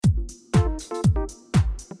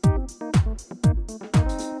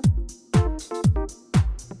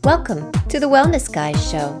Welcome to the Wellness Guys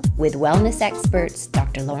Show with wellness experts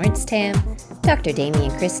Dr. Lawrence Tam, Dr. Damien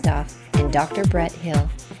Christoph, and Dr. Brett Hill.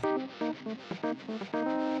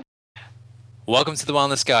 Welcome to the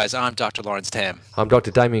Wellness Guys. I'm Dr. Lawrence Tam. I'm Dr.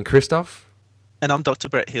 Damien Christoph. And I'm Dr.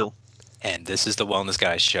 Brett Hill. And this is the Wellness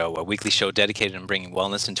Guys Show, a weekly show dedicated to bringing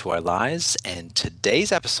wellness into our lives. And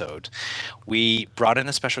today's episode, we brought in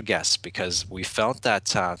a special guest because we felt that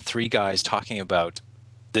three guys talking about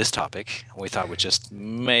this topic, we thought would just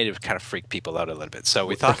made it kind of freak people out a little bit. So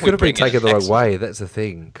we thought it could have been taken the wrong way. That's the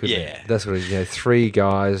thing. Yeah, that's what three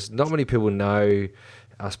guys. Not many people know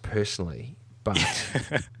us personally, but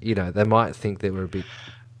they might think that we're a bit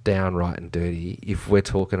downright and dirty if we're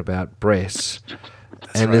talking about breasts,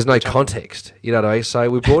 there's no context. You know what I mean? So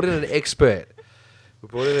we brought in an expert.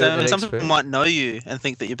 Some people might know you and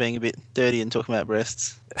think that you're being a bit dirty and talking about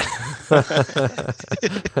breasts. You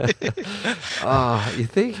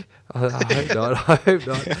think? I hope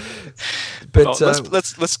not. But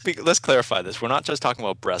let's clarify this. We're not just talking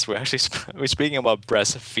about breasts. We're speaking about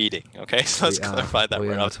breastfeeding. Okay, so let's clarify that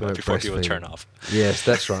we're not before people turn off. Yes,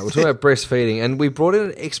 that's right. We're talking about breastfeeding, and we brought in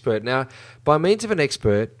an expert. Now, by means of an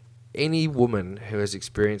expert, any woman who has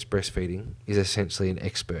experienced breastfeeding is essentially an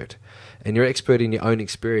expert. And you're an expert in your own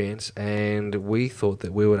experience, and we thought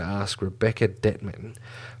that we would ask Rebecca Detman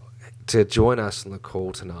to join us on the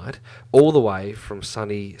call tonight, all the way from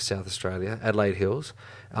sunny South Australia, Adelaide Hills.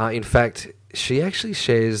 In fact, she actually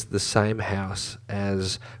shares the same house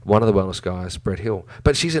as one of the wellness guys, Brett Hill.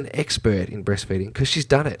 But she's an expert in breastfeeding because she's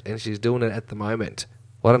done it, and she's doing it at the moment.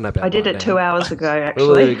 Well, I don't know about I did it now. 2 hours ago, actually.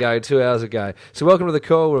 Well, there we go, 2 hours ago. So welcome to the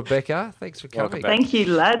call, Rebecca. Thanks for coming. Thank you,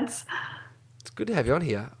 lads. It's good to have you on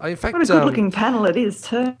here. In fact, what a good-looking panel it is,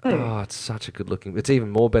 too. Oh, it's such a good-looking... It's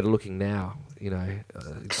even more better looking now,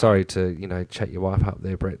 sorry to, chat your wife up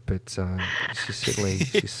there, Brett, but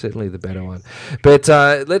she's certainly the better one. But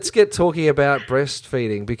let's get talking about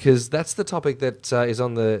breastfeeding, because that's the topic that is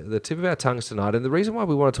on the tip of our tongues tonight. And the reason why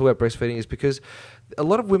we want to talk about breastfeeding is because a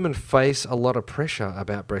lot of women face a lot of pressure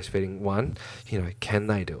about breastfeeding. One, can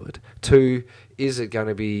they do it? Two, is it going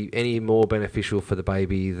to be any more beneficial for the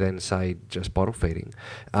baby than, say, just bottle feeding?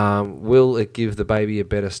 Will it give the baby a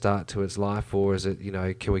better start to its life, or is it,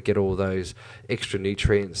 can we get all those extra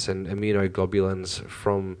nutrients and immunoglobulins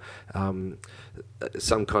from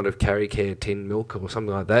some kind of carry care tin milk or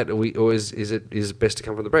something like that, or is it best to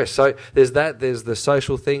come from the breast? So there's that. There's the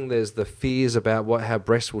social thing. There's the fears about how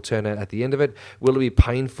breasts will turn out at the end of it. Will it be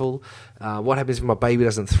painful? What happens if my baby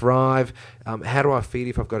doesn't thrive? How do I feed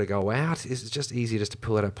if I've got to go out? Is it just easier just to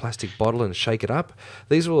pull out a plastic bottle and shake it up?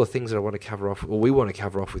 These are all the things that I want to cover off, or we want to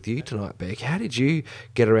cover off with you tonight, Beck. How did you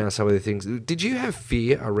get around some of the things? Did you have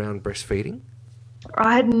fear around breastfeeding?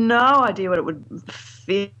 I had no idea what it would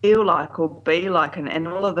feel like or be like and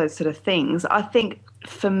all of those sort of things. I think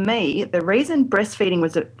for me, the reason breastfeeding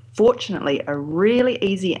was fortunately a really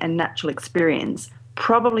easy and natural experience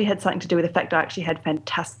probably had something to do with the fact I actually had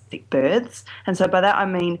fantastic births. And so by that I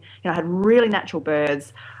mean, I had really natural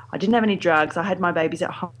births. I didn't have any drugs. I had my babies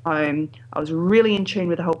at home. I was really in tune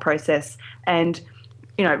with the whole process and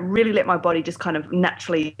really let my body just kind of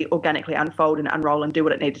naturally, organically unfold and unroll and do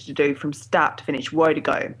what it needed to do from start to finish, woe to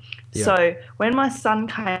go. Yeah. So when my son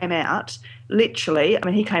came out, literally,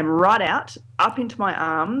 he came right out, up into my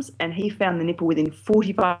arms, and he found the nipple within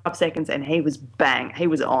 45 seconds, and he was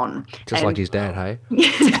on. Just like his dad, hey?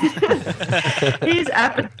 His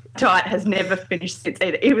appetite has never finished since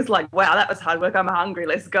either. He was like, wow, that was hard work, I'm hungry,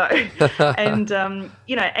 let's go. And, and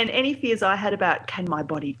any fears I had about, can my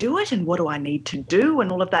body do it, and what do I need to do, and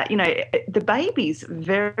all of that, the babies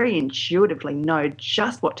very intuitively know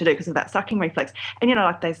just what to do because of that sucking reflex. And,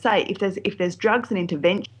 like they say, if there's drugs and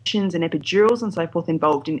interventions and epidurals and so forth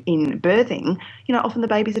involved in birthing, often the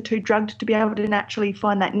babies are too drugged to be able to naturally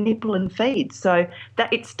find that nipple and feed. So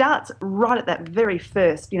that it starts right at that very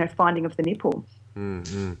first, finding of the nipple.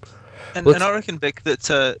 Mm-hmm. And I reckon, Beck,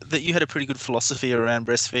 that you had a pretty good philosophy around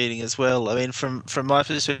breastfeeding as well. From my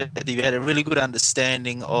perspective, you had a really good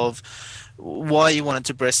understanding of why you wanted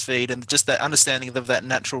to breastfeed and just that understanding of that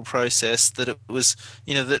natural process, that it was,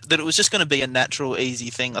 that it was just going to be a natural, easy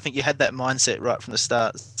thing. I think you had that mindset right from the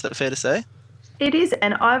start. Is that fair to say? It is,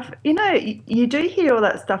 and you do hear all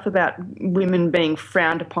that stuff about women being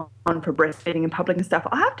frowned upon for breastfeeding in public and stuff.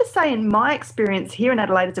 I have to say, in my experience here in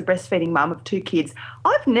Adelaide as a breastfeeding mum of 2 kids,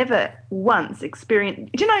 I've never once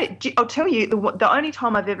experienced, I'll tell you, the only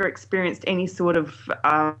time I've ever experienced any sort of,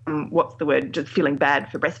 just feeling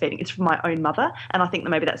bad for breastfeeding is from my own mother. And I think that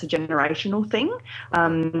maybe that's a generational thing.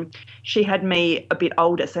 She had me a bit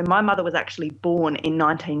older. So my mother was actually born in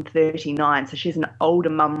 1939. So she's an older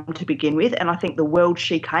mum to begin with. And I think the world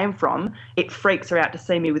she came from, it freaks her out to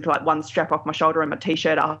see me with like one strap off my shoulder and my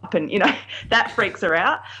T-shirt up. And, that freaks her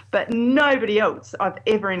out. But nobody else I've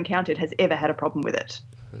ever encountered has ever had a problem with it.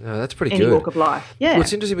 No, that's pretty Any good. walk of life. Yeah. Well,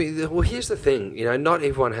 it's interesting. Well, here's the thing. Not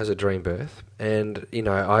everyone has a dream birth. And,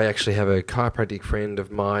 I actually have a chiropractic friend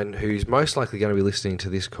of mine who's most likely going to be listening to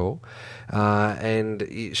this call. And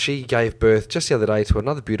she gave birth just the other day to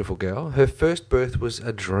another beautiful girl. Her first birth was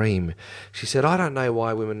a dream. She said, I don't know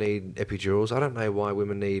why women need epidurals. I don't know why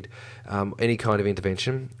women need any kind of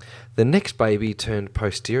intervention. The next baby turned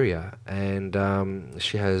posterior, and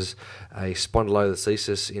she has a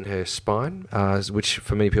spondylolisthesis in her spine, which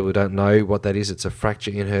for many people who don't know what that is, it's a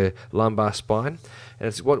fracture in her lumbar spine. And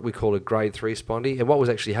it's what we call a grade 3 spondy. And what was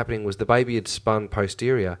actually happening was the baby had spun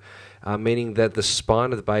posterior, meaning that the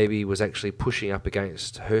spine of the baby was actually pushing up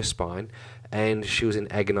against her spine, and she was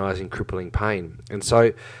in agonising, crippling pain. And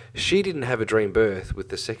so she didn't have a dream birth with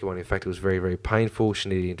the second one. In fact, it was very, very painful. She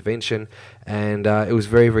needed intervention, and it was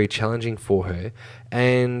very, very challenging for her.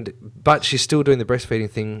 But she's still doing the breastfeeding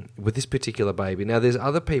thing with this particular baby. Now, there's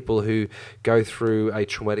other people who go through a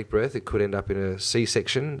traumatic birth. It could end up in a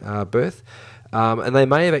C-section birth, and they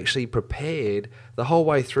may have actually prepared the whole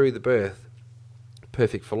way through the birth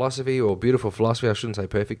perfect philosophy, or beautiful philosophy. I shouldn't say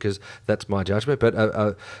perfect because that's my judgment, but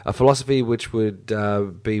a philosophy which would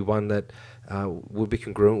be one that would be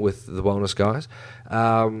congruent with the Wellness Guys.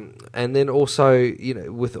 And then also,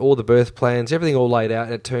 with all the birth plans, everything all laid out,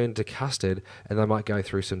 and it turned to custard, and they might go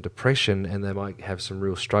through some depression, and they might have some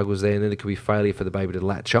real struggles there, and then there could be failure for the baby to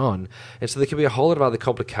latch on. And so there could be a whole lot of other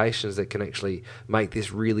complications that can actually make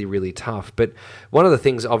this really, really tough. But one of the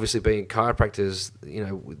things, obviously, being chiropractors,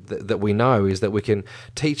 that we know is that we can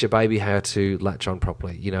teach a baby how to latch on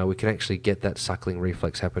properly. We can actually get that suckling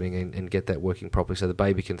reflex happening and get that working properly so the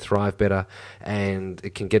baby can thrive better, and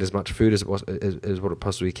it can get as much food as what it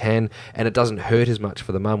possibly can, and it doesn't hurt as much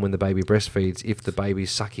for the mum when the baby breastfeeds if the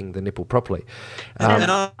baby's sucking the nipple properly. And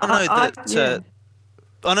I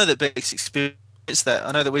know that Beck's experienced that.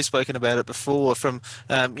 I know that we've spoken about it before from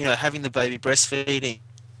having the baby breastfeeding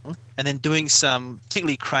and then doing some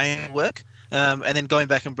particularly cranial work, and then going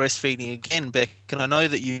back and breastfeeding again, Beck. And I know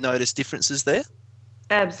that you notice differences there.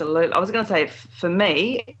 Absolutely. I was going to say, for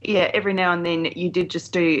me, every now and then you did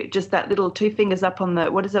just do that little 2 fingers up on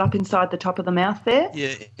the, what is it, up inside the top of the mouth there?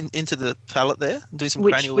 Yeah, into the palate there, do some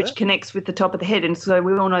cranial work. Which connects with the top of the head. And so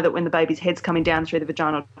we all know that when the baby's head's coming down through the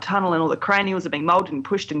vaginal tunnel and all the cranials are being moulded and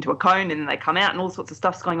pushed into a cone, and then they come out and all sorts of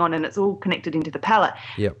stuff's going on, and it's all connected into the palate.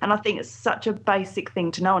 Yep. And I think it's such a basic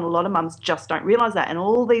thing to know, and a lot of mums just don't realise that. And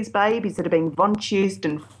all these babies that are being von Tussed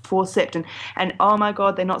and forceps and oh my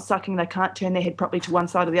God, they're not sucking, they can't turn their head properly to one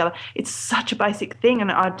side or the other. It's such a basic thing,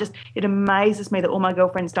 and it amazes me that all my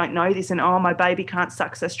girlfriends don't know this, and my baby can't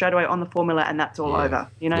suck, so straight away on the formula and that's all over.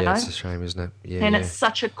 Yeah, it's a shame, isn't it? Yeah. And it's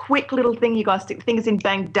such a quick little thing, you guys stick the fingers in,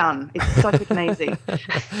 bang, done. It's so quick and easy.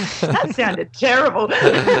 That sounded terrible.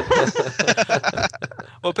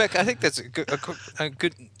 Well, Beck, I think that's a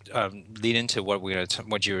good lead into what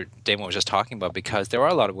Damon was just talking about, because there are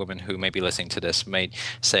a lot of women who may be listening to this may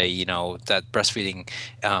say, that breastfeeding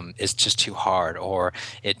is just too hard, or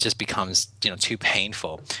it just becomes, too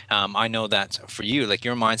painful. I know that for you, like,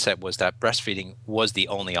 your mindset was that breastfeeding was the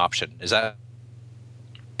only option. Is that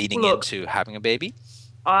leading into having a baby?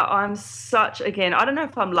 I'm such, again, I don't know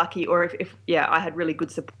if I'm lucky or if I had really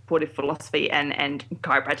good supportive philosophy and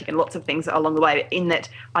chiropractic and lots of things along the way, in that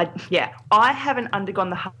I haven't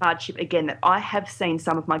undergone the hardship, again, that I have seen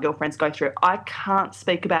some of my girlfriends go through. I can't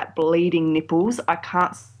speak about bleeding nipples. I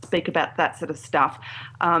can't speak about that sort of stuff.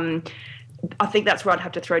 I think that's where I'd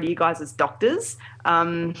have to throw to you guys as doctors.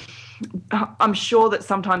 I'm sure that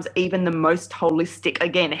sometimes even the most holistic,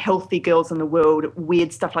 again, healthy girls in the world,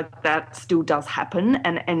 weird stuff like that still does happen,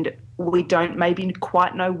 and we don't maybe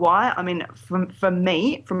quite know why. I mean, for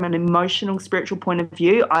me, from an emotional, spiritual point of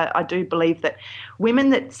view, I do believe that women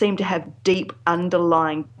that seem to have deep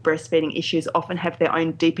underlying breastfeeding issues often have their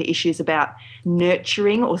own deeper issues about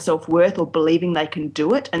nurturing or self-worth or believing they can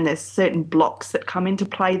do it, and there's certain blocks that come into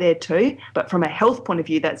play there too. But from a health point of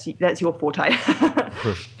view, that's your forte.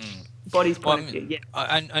 Body's point of view, yeah.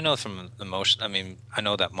 I know from emotion. I mean, I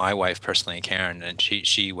know that my wife personally, Karen, and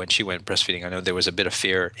she when she went breastfeeding, I know there was a bit of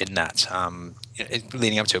fear in that,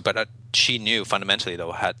 leading up to it. But she knew fundamentally,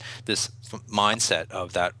 though, had this mindset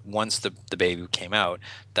of that once the baby came out,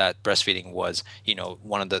 that breastfeeding was,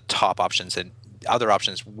 one of the top options, and other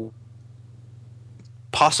options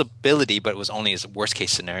possibility, but it was only as worst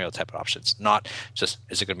case scenario type of options, not just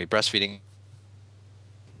is it going to be breastfeeding.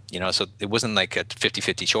 So it wasn't like a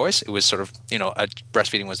 50-50 choice. It was sort of,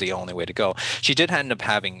 breastfeeding was the only way to go. She did end up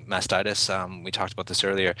having mastitis. We talked about this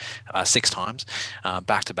earlier, 6 times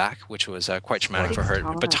back to back, which was quite traumatic for her,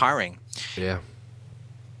 but tiring. Yeah.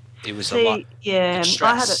 It was a lot. Yeah,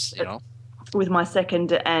 stress, I had it with my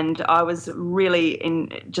second, and I was really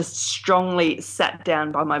just strongly sat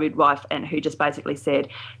down by my midwife, and who just basically said,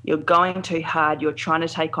 you're going too hard, you're trying to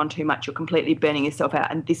take on too much, you're completely burning yourself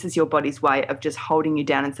out, and this is your body's way of just holding you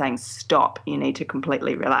down and saying, stop, you need to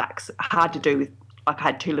completely relax. Hard to do with, I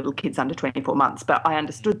had 2 little kids under 24 months, but I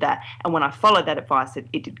understood that. And when I followed that advice,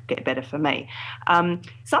 it did get better for me.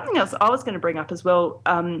 Something else I was going to bring up as well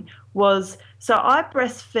was, so I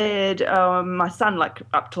breastfed my son like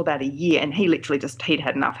up to about a year, and he literally he'd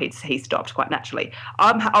had enough. He stopped quite naturally.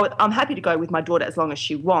 I'm happy to go with my daughter as long as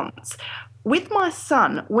she wants. With my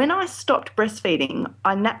son, when I stopped breastfeeding,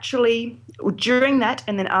 I naturally, during that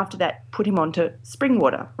and then after that, put him onto spring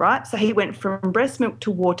water, right? So he went from breast milk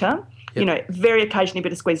to water. Yep. Very occasionally a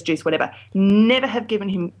bit of squeezed juice, whatever. Never have given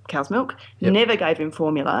him cow's milk. Yep. Never gave him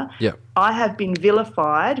formula. Yep. I have been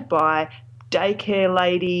vilified by daycare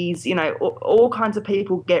ladies, all kinds of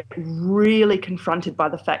people get really confronted by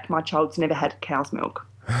the fact my child's never had cow's milk.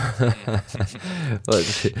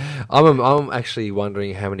 I'm actually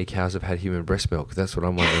wondering how many cows have had human breast milk. That's what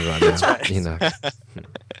I'm wondering right now.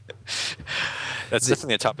 That's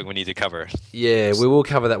definitely a topic we need to cover. Yeah, we will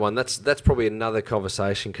cover that one. That's probably another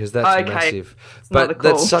conversation, because that's massive. But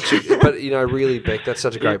that's such a really, Beck, that's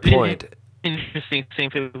such a great point. Interesting seeing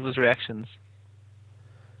people's reactions.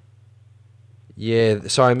 Yeah,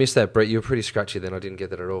 sorry, I missed that, Brett. You were pretty scratchy then. I didn't get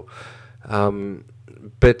that at all.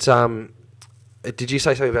 Did you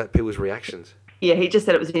say something about people's reactions? Yeah, he just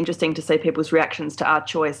said it was interesting to see people's reactions to our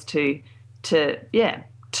choice to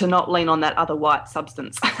not lean on that other white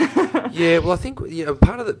substance. Yeah, well, I think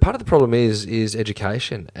part of the problem is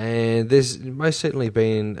education, and there's most certainly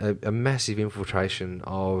been a massive infiltration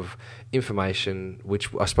of information,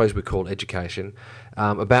 which I suppose we call education,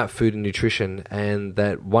 about food and nutrition, and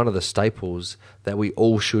that one of the staples that we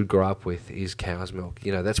all should grow up with is cow's milk.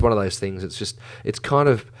 That's one of those things. It's kind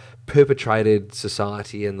of perpetrated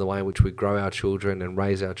society and the way in which we grow our children and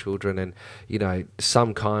raise our children, and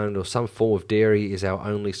some kind or some form of dairy is our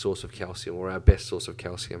only source of calcium, or our best source of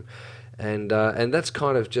calcium, and that's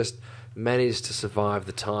kind of just managed to survive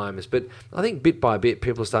the times. But I think bit by bit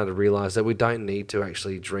people are starting to realise that we don't need to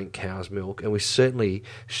actually drink cow's milk, and we certainly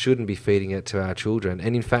shouldn't be feeding it to our children.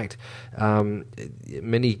 And in fact,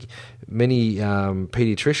 many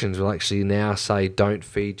paediatricians will actually now say don't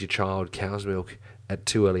feed your child cow's milk at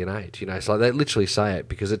too early an age. So they literally say it,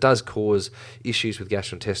 because it does cause issues with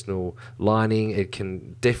gastrointestinal lining. It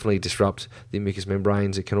can definitely disrupt the mucous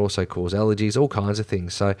membranes. It can also cause allergies, all kinds of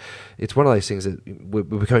things. So it's one of those things that we're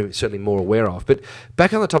becoming certainly more aware of. But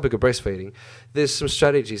back on the topic of breastfeeding, there's some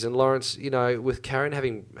strategies. And Lawrence, with Karen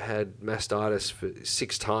having had mastitis for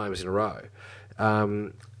 6 times in a row,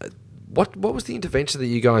 What was the intervention that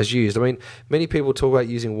you guys used? I mean, many people talk about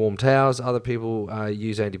using warm towels. Other people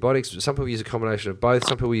use antibiotics. Some people use a combination of both.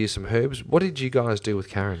 Some people use some herbs. What did you guys do with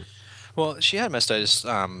Karen? Well, she had mastitis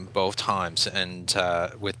both times, and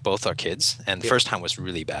with both our kids. And the first time was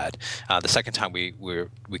really bad. The second time we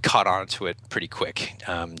caught on to it pretty quick,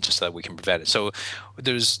 just so that we can prevent it. So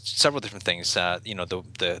there's several different things.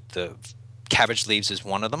 The cabbage leaves is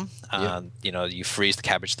one of them. You freeze the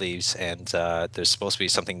cabbage leaves, and there's supposed to be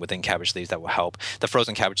something within cabbage leaves that will help. The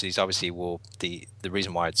frozen cabbage leaves obviously will the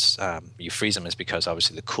reason why it's you freeze them is because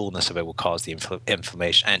obviously the coolness of it will cause the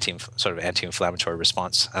inflammation, anti-inflammatory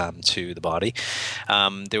response to the body.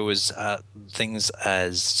 There was things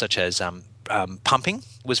such as pumping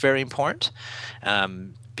was very important.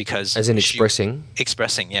 Because as in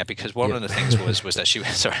expressing, yeah. Because one of the things was that she was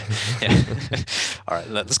sorry. Yeah. All right,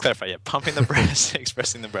 let's clarify. Yeah, pumping the breast,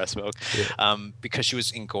 expressing the breast milk, because she was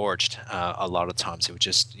engorged a lot of times. It would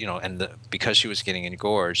just because she was getting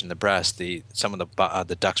engorged in the breast, some of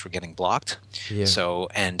the ducts were getting blocked. Yeah. So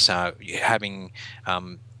having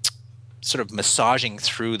sort of massaging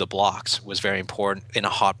through the blocks was very important in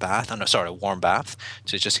a warm bath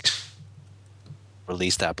to just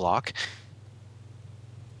release that block.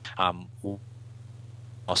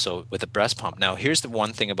 Also with the breast pump. Now, here's the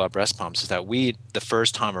one thing about breast pumps is that the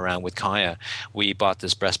first time around with Kaya, we bought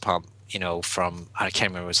this breast pump, from, I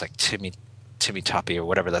can't remember, it was like Timmy Toppy or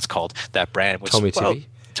whatever that's called, that brand. Tommy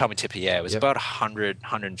Tommy Tippett, it was about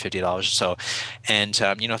 $150 or so. And,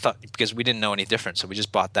 I thought, because we didn't know any different, so we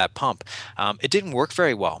just bought that pump. It didn't work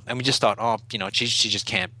very well. And we just thought, she just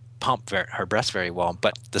can't pump her breast very well.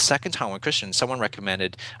 But the second time with Christian, someone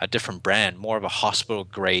recommended a different brand, more of a hospital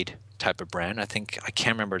grade type of brand. I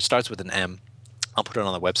can't remember. It starts with an M. I'll put it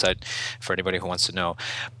on the website for anybody who wants to know.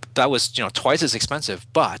 That was, twice as expensive,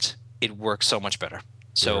 but it works so much better.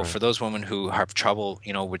 So for those women who have trouble,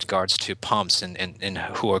 with regards to pumps and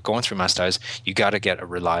who are going through mastitis, you got to get a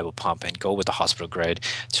reliable pump and go with the hospital grade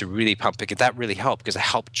to really pump, because that really helped, because it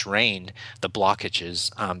helped drain the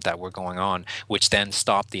blockages that were going on, which then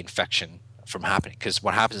stopped the infection from happening. Because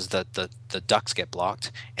what happens is that the ducts get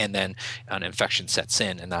blocked, and then an infection sets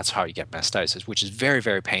in, and that's how you get mastitis, which is very,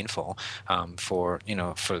 very painful for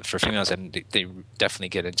females, and they definitely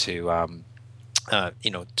get into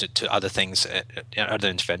to other things, other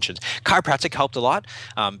interventions. Chiropractic helped a lot.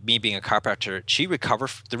 Me being a chiropractor, she recovered.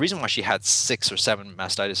 The reason why she had 6 or 7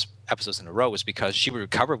 mastitis episodes in a row was because she would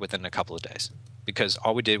recover within a couple of days. Because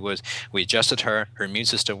all we did was we adjusted her immune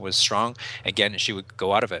system was strong. Again, she would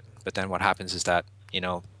go out of it. But then what happens is that,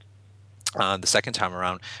 the second time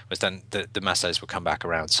around was then the mastitis would come back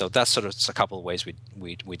around. So that's sort of a couple of ways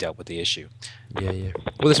we dealt with the issue. Yeah.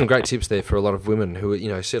 Well, there's some great tips there for a lot of women who,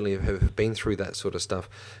 certainly have been through that sort of stuff.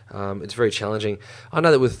 It's very challenging. I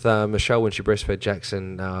know that with Michelle, when she breastfed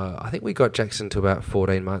Jackson, I think we got Jackson to about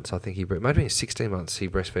 14 months. I think he might have been 16 months he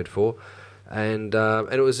breastfed for. And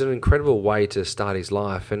it was an incredible way to start his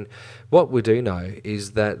life. And what we do know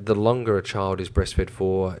is that the longer a child is breastfed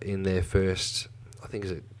for in their first, I think,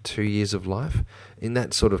 is it 2 years of life, in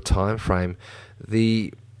that sort of time frame,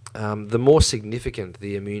 the more significant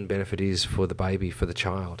the immune benefit is for the baby, for the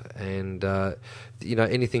child. And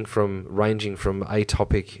anything ranging from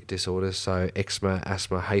atopic disorders, so eczema,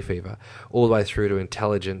 asthma, hay fever, all the way through to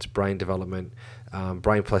intelligence, brain development,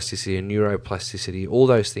 brain plasticity and neuroplasticity, all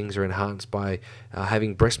those things are enhanced by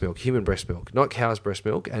having breast milk, human breast milk, not cow's breast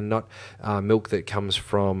milk, and not milk that comes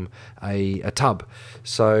from a tub.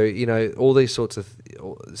 So, all these sorts of...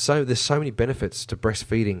 So there's so many benefits to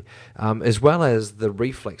breastfeeding, as well as the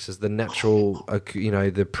reflexes, the natural,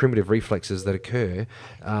 the primitive reflexes that occur,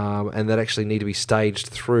 and that actually need to be staged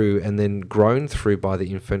through and then grown through by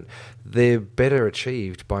the infant. They're better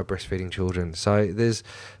achieved by breastfeeding children. So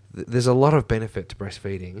there's a lot of benefit to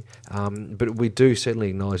breastfeeding, but we do certainly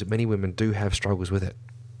acknowledge that many women do have struggles with it.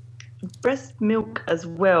 Breast milk as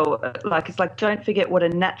well, don't forget what a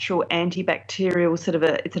natural antibacterial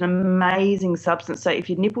it's an amazing substance. So if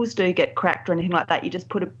your nipples do get cracked or anything like that, you just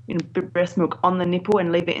put breast milk on the nipple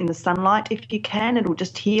and leave it in the sunlight. If you can, it'll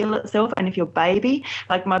just heal itself. And if your baby,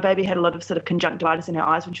 like my baby had a lot of sort of conjunctivitis in her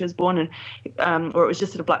eyes when she was born, and or it was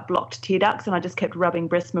just sort of like blocked tear ducts, and I just kept rubbing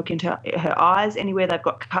breast milk into her eyes. Anywhere they've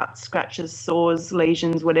got cuts, scratches, sores,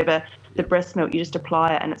 lesions, whatever, the breast milk, you just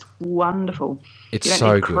apply it, and it's wonderful. It's you don't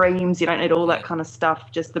so need good. creams, you don't need all that kind of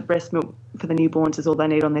stuff. Just the breast milk for the newborns is all they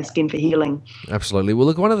need on their skin for healing. Absolutely. Well,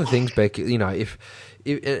 look, one of the things, Beck, if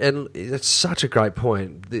and it's such a great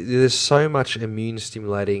point. There's so much immune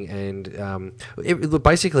stimulating and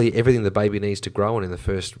basically everything the baby needs to grow on in the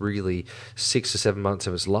first really 6 or 7 months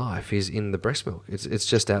of its life is in the breast milk. It's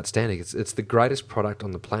just outstanding. It's the greatest product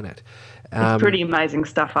on the planet. It's pretty amazing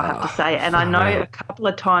stuff, I have to say. And I know a couple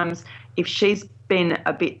of times if she's been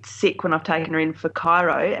a bit sick when I've taken her in for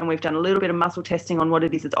chiro and we've done a little bit of muscle testing on what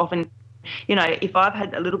it is, it's often, if I've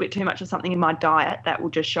had a little bit too much of something in my diet, that will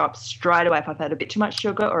just show up straight away. If I've had a bit too much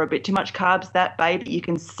sugar or a bit too much carbs, that baby, you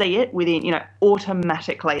can see it within,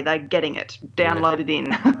 automatically they're getting it downloaded in.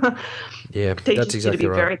 Yeah, that's exactly right. Teaches you to be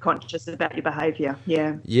very conscious about your behaviour.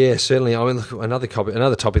 Yeah. Yeah, certainly. I mean, look, another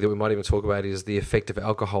topic that we might even talk about is the effect of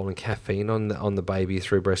alcohol and caffeine on the baby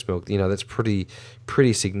through breast milk. That's pretty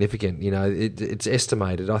significant. It's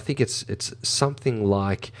estimated. I think it's something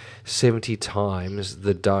like 70 times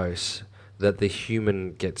the dose that the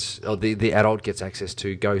human gets, or the adult gets access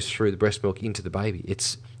to, goes through the breast milk into the baby.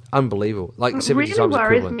 It's unbelieliable. Like 70 really times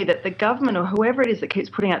worries equivalent. me that the government or whoever it is that keeps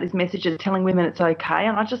putting out these messages telling women it's okay,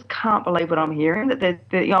 and I just can't believe what I'm hearing, that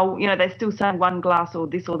they're still saying 1 glass or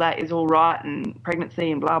this or that is all right and pregnancy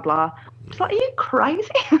and blah blah. It's like, are you crazy?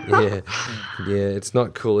 Yeah, it's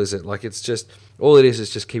not cool, is it? Like, it's just, all it is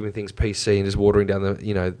just keeping things PC and just watering down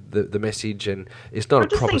the message, and it's not a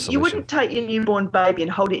proper solution. You wouldn't take your newborn baby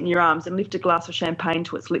and hold it in your arms and lift a glass of champagne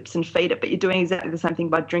to its lips and feed it, but you're doing exactly the same thing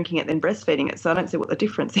by drinking it then breastfeeding it. So I don't see what the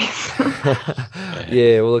difference is.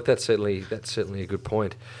 Yeah, well, look, that's certainly a good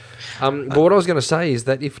point. But what I was going to say is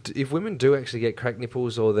that if women do actually get cracked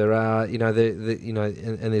nipples, or there are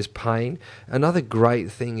and there's pain, another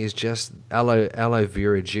great thing is just just aloe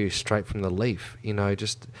vera juice straight from the leaf,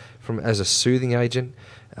 just from as a soothing agent.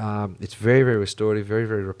 It's very, very restorative, very,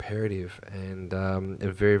 very reparative, and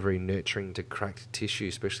very, very nurturing to cracked tissue,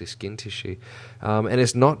 especially skin tissue. And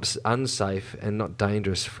it's not unsafe and not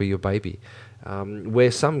dangerous for your baby.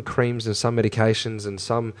 Where some creams and some medications and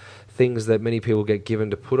some things that many people get given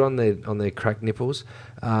to put on their cracked nipples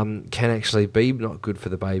can actually be not good for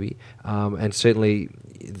the baby. And certainly,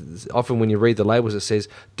 often when you read the labels, it says,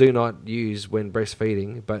 do not use when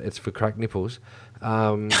breastfeeding, but it's for cracked nipples. You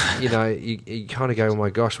kind of go, oh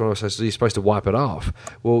my gosh, what am I supposed to do? You're supposed to wipe it off.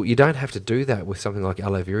 Well, you don't have to do that with something like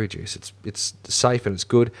aloe vera juice. It's safe and it's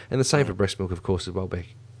good. And the same for breast milk, of course, as well, Beck.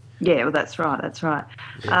 Yeah, well, that's right.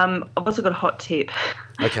 Yeah. I've also got a hot tip.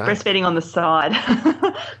 Okay. Breastfeeding on the side.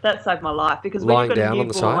 That saved my life, because when Lying you've got down a on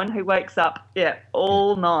the side? newborn who wakes up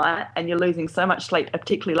all night and you're losing so much sleep,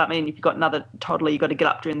 particularly like me, and if you've got another toddler, you've got to get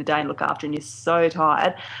up during the day and look after, and you're so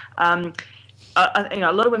tired. A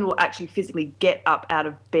lot of women will actually physically get up out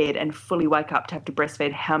of bed and fully wake up to have to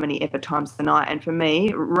breastfeed how many ever times a night. And for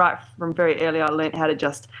me, right from very early, I learned how to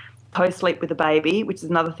just post-sleep with the baby, which is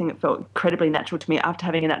another thing that felt incredibly natural to me after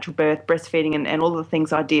having a natural birth, breastfeeding, and all the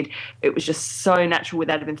things I did. It was just so natural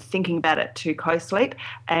without even thinking about it to co-sleep.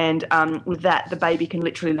 And with that, the baby can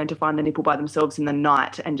literally learn to find the nipple by themselves in the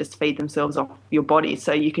night and just feed themselves off your body.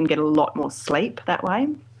 So you can get a lot more sleep that way.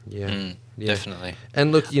 Yeah. Definitely.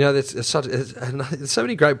 And look, there's so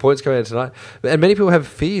many great points coming out tonight. And many people have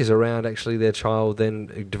fears around actually their child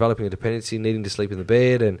then developing a dependency, needing to sleep in the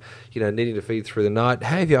bed and, needing to feed through the night.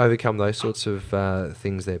 How have you overcome those sorts of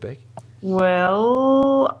things there, Beck?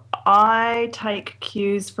 Well, I take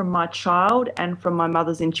cues from my child and from my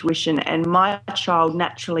mother's intuition, and my child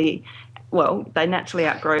they naturally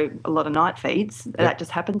outgrow a lot of night feeds. Yep. That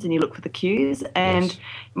just happens, and you look for the cues. And yes.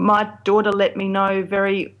 My daughter let me know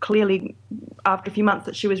very clearly after a few months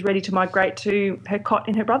that she was ready to migrate to her cot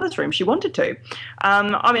in her brother's room. She wanted to. I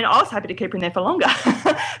was happy to keep her in there for longer,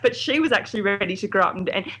 but she was actually ready to grow up.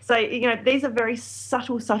 And so, these are very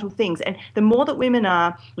subtle things. And the more that women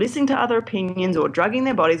are listening to other opinions or drugging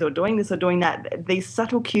their bodies or doing this or doing that, these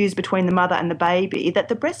subtle cues between the mother and the baby that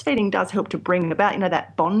the breastfeeding does help to bring about,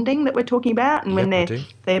 that bonding that we're talking about. And when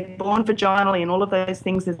they're born vaginally and all of those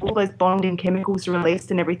things, there's all those bonding chemicals released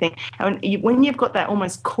and everything. And when you've got that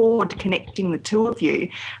almost cord connecting the two of you,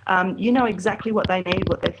 you know exactly what they need,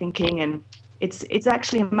 what they're thinking, and it's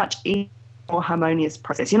actually a much easier, more harmonious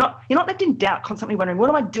process. You're not left in doubt, constantly wondering, what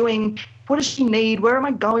am I doing? What does she need? Where am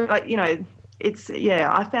I going? I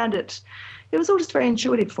found it was all just very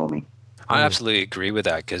intuitive for me. I absolutely agree with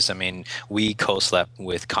that, because we co-slept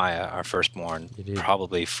with Kaya, our firstborn,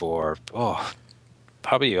 probably for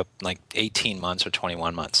like 18 months or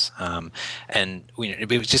 21 months. And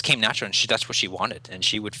it just came natural, and that's what she wanted. And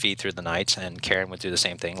she would feed through the night, and Karen would do the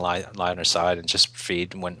same thing, lie on her side and just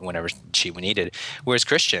feed whenever she needed. Whereas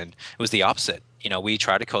Christian, it was the opposite. We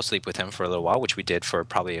tried to co-sleep with him for a little while, which we did for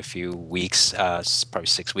probably a few weeks, probably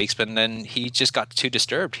 6 weeks, but then he just got too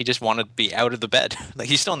disturbed. He just wanted to be out of the bed. Like,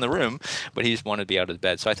 he's still in the room, but he just wanted to be out of the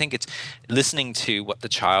bed. So I think it's listening to what the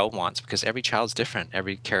child wants, because every child's different.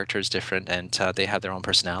 Every character is different, and they have their own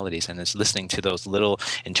personalities. And it's listening to those little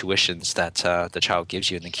intuitions that the child gives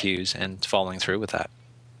you in the cues and following through with that.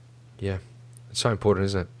 Yeah. It's so important,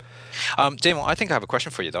 isn't it? Damon, I think I have a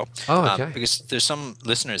question for you, though. Oh, okay. Because there's some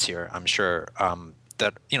listeners here, I'm sure,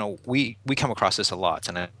 that we come across this a lot,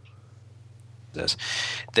 and there's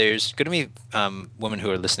going to be women who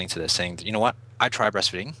are listening to this saying, you know what, I try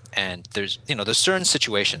breastfeeding, and there's certain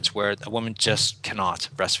situations where a woman just cannot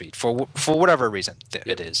breastfeed for whatever reason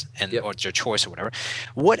it is, and or it's your choice or whatever.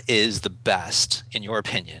 What is the best, in your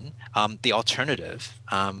opinion, the alternative,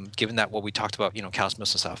 given that what we talked about, cow's milk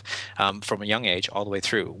and stuff, from a young age all the way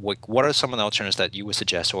through? What are some of the alternatives that you would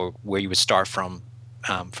suggest, or where you would start from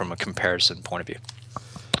a comparison point of view?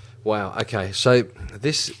 Wow. Okay. So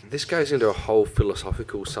this goes into a whole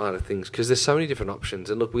philosophical side of things, because there's so many different options.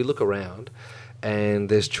 And look, we look around, and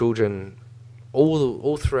there's children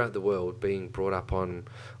all throughout the world being brought up on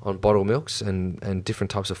bottle milks and different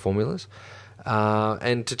types of formulas.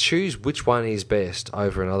 And to choose which one is best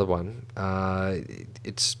over another one,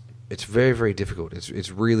 it's very, very difficult.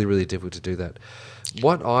 It's really, really difficult to do that.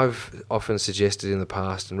 What I've often suggested in the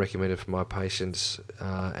past and recommended for my patients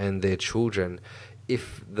and their children,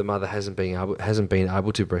 if the mother hasn't been able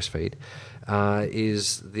to breastfeed,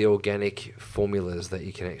 is the organic formulas that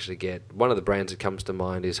you can actually get. One of the brands that comes to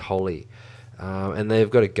mind is Holy, and they've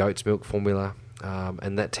got a goat's milk formula,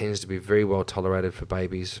 and that tends to be very well tolerated for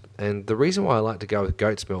babies. And the reason why I like to go with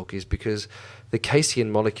goat's milk is because the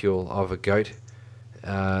casein molecule of a goat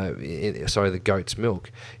the goat's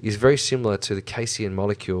milk, is very similar to the casein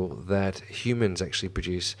molecule that humans actually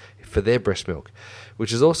produce for their breast milk,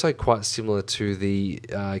 which is also quite similar to the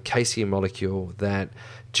casein molecule that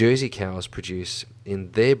Jersey cows produce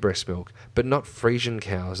in their breast milk, but not Friesian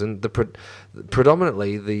cows. And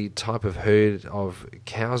predominantly the type of herd of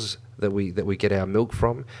cows that we get our milk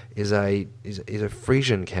from is a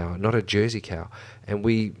Friesian cow, not a Jersey cow,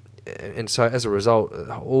 and so as a result,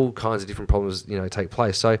 all kinds of different problems take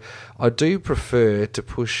place. So I do prefer to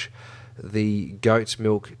push the goat's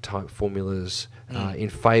milk type formulas in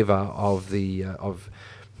favour of the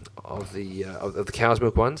cow's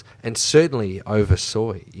milk ones, and certainly over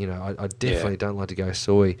soy. I definitely don't like to go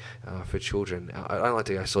soy for children. I don't like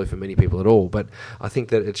to go soy for many people at all, but I think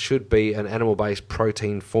that it should be an animal-based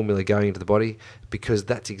protein formula going into the body, because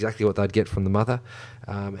that's exactly what they'd get from the mother.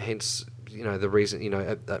 Hence, the reason,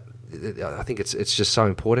 I think it's just so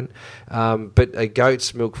important. But a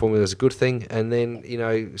goat's milk formula is a good thing, and then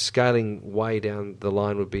scaling way down the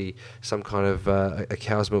line would be some kind of a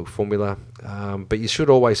cow's milk formula. But you should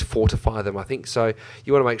always fortify them, I think. So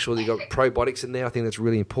you want to make sure that you've got probiotics in there. I think that's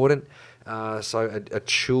really important. So a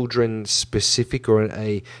children-specific or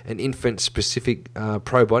an infant-specific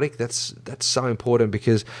probiotic, that's so important,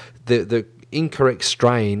 because the incorrect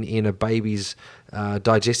strain in a baby's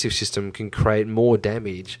digestive system can create more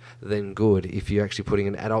damage than good if you're actually putting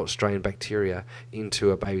an adult strain bacteria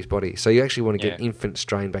into a baby's body. So you actually want to get infant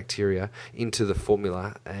strain bacteria into the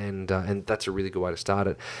formula, and that's a really good way to start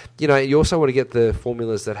it. You also want to get the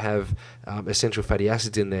formulas that have essential fatty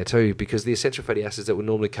acids in there too, because the essential fatty acids that would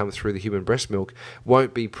normally come through the human breast milk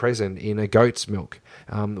won't be present in a goat's milk.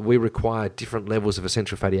 We require different levels of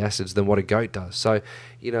essential fatty acids than what a goat does. So,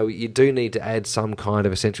 you do need to add some kind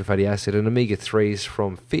of essential fatty acid, and omega-3s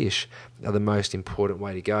from fish are the most important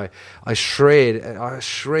way to go. I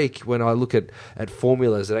shriek when I look at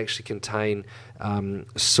formulas that actually contain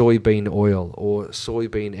soybean oil or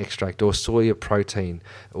soybean extract or soya protein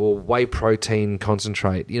or whey protein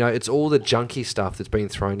concentrate. It's all the junky stuff that's been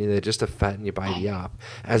thrown in there just to fatten your baby up,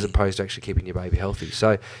 as opposed to actually keeping your baby healthy.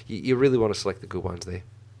 So you really want to select the good ones there.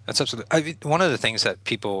 That's absolutely. One of the things that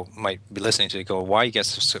people might be listening to go, why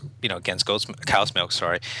against cow's milk?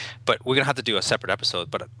 Sorry, but we're gonna have to do a separate episode.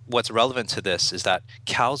 But what's relevant to this is that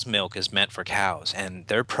cow's milk is meant for cows, and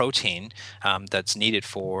their protein that's needed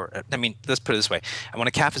for. Let's put it this way: and when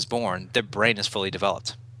a calf is born, their brain is fully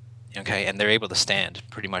developed, okay, and they're able to stand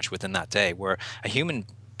pretty much within that day. Where a human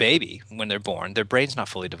baby, when they're born, their brain's not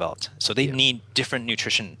fully developed, so they need different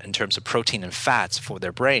nutrition in terms of protein and fats for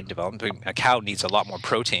their brain development. A cow needs a lot more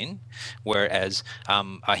protein, whereas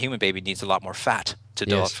a human baby needs a lot more fat to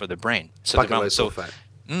develop for their brain. So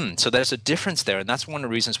so there's a difference there, and that's one of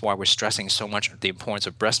the reasons why we're stressing so much the importance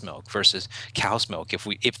of breast milk versus cow's milk.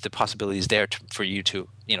 If the possibility is there for you to,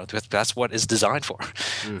 that's what it's designed for.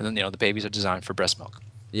 And the babies are designed for breast milk.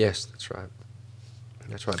 Yes, that's right.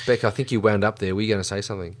 That's right. Beck, I think you wound up there. Were you going to say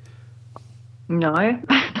something? No.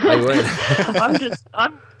 Oh, you weren't?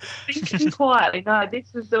 I'm thinking quietly. No,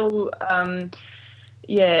 this is all,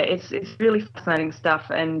 it's really fascinating stuff.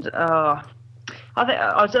 And you know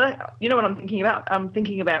what I'm thinking about? I'm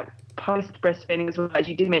thinking about post-breastfeeding as well, as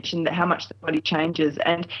you did mention that how much the body changes.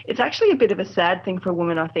 And it's actually a bit of a sad thing for a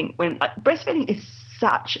woman, I think, when breastfeeding is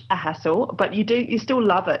such a hassle, but you still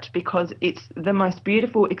love it because it's the most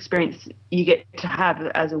beautiful experience you get to have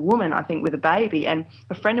as a woman, I think, with a baby. And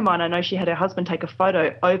a friend of mine, I know she had her husband take a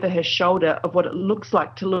photo over her shoulder of what it looks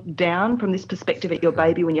like to look down from this perspective at your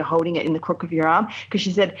baby when you're holding it in the crook of your arm, because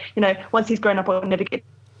she said, once he's grown up, I'll never get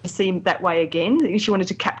to see him that way again. She wanted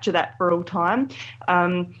to capture that for all time.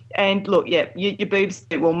 And look, your boobs,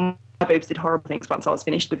 my boobs did horrible things once I was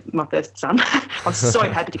finished with my first son. I was so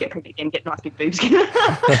happy to get pregnant again, get nice big boobs again.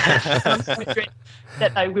 I'm so dreading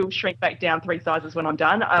that they will shrink back down 3 sizes when I'm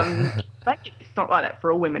done. It's not like that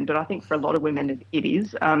for all women, but I think for a lot of women it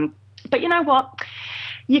is. But you know what?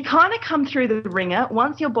 You kind of come through the ringer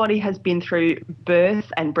once your body has been through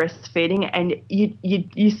birth and breastfeeding, and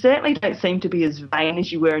you certainly don't seem to be as vain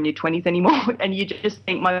as you were in your 20s anymore, and you just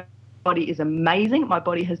think, my body is amazing. My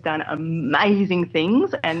body has done amazing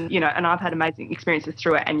things, and and I've had amazing experiences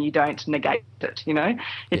through it, and you don't negate it.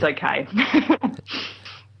 It's okay.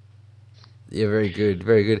 Yeah, very good,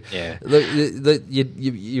 very good. Yeah, look,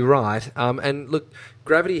 you're right. And look,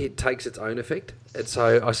 gravity takes its own effect, and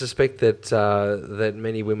so I suspect that that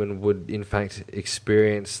many women would, in fact,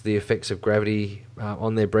 experience the effects of gravity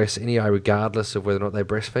on their breasts anyway, regardless of whether or not they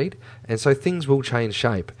breastfeed. And so things will change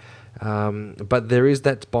shape. But there is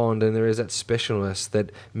that bond and there is that specialness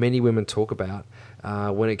that many women talk about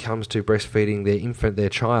when it comes to breastfeeding their infant, their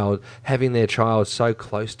child, having their child so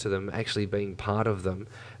close to them, actually being part of them,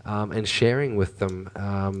 and sharing with them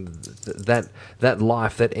that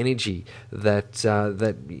life, that energy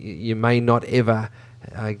that you may not ever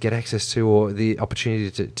get access to, or the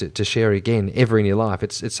opportunity to share again ever in your life.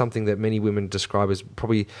 It's something that many women describe as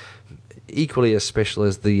probably equally as special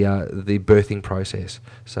as the birthing process.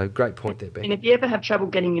 So great point there, Beck. And if you ever have trouble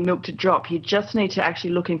getting your milk to drop, you just need to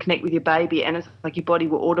actually look and connect with your baby, and it's like your body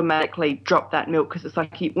will automatically drop that milk, because it's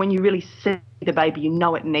like when you really see the baby, you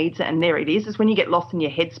know it needs it, and there it is. It's when you get lost in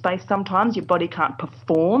your headspace sometimes, your body can't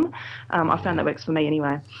perform. I found that works for me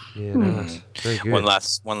anyway. Yeah, nice. Very good.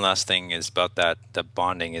 One last thing is about that, the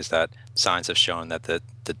bonding, is that science have shown that the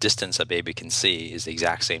distance a baby can see is the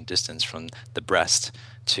exact same distance from the breast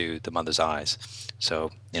to the mother's eyes.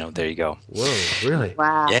 So, there you go. Whoa, really?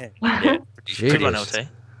 Wow. Yeah. Good one, LT.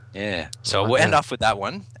 Yeah. So we'll end off with that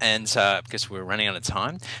one, and because we're running out of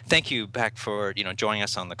time. Thank you, Beck, for joining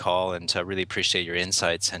us on the call, and really appreciate your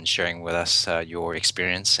insights and sharing with us your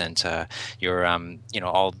experience and your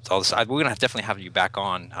all this. We're gonna definitely have you back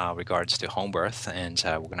on regards to home birth, and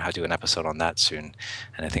we're gonna have to do an episode on that soon.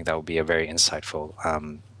 And I think that will be a very insightful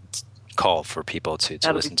call for people to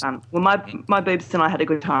listen to. Well, my boobs and I had a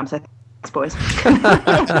good time, so thanks, boys.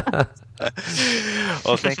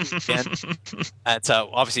 Well, thank you again. It's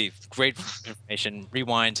obviously great information.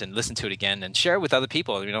 Rewind and listen to it again, and share it with other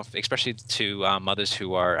people. Especially to mothers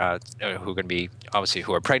who are going to be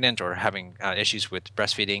who are pregnant or having issues with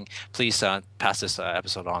breastfeeding. Please pass this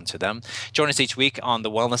episode on to them. Join us each week on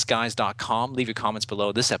thewellnessguys.com. Leave your comments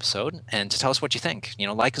below this episode, and to tell us what you think.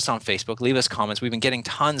 Like us on Facebook. Leave us comments. We've been getting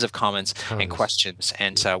tons of comments and questions,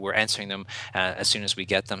 and we're answering them as soon as we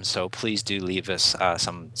get them. So please do leave us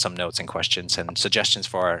some notes and questions and suggestions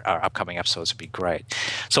for our upcoming episodes would be great.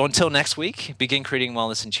 So until next week, begin creating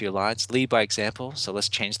wellness into your lives. Lead by example. So let's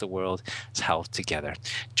change the world's health together.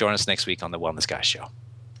 Join us next week on The Wellness Guys Show.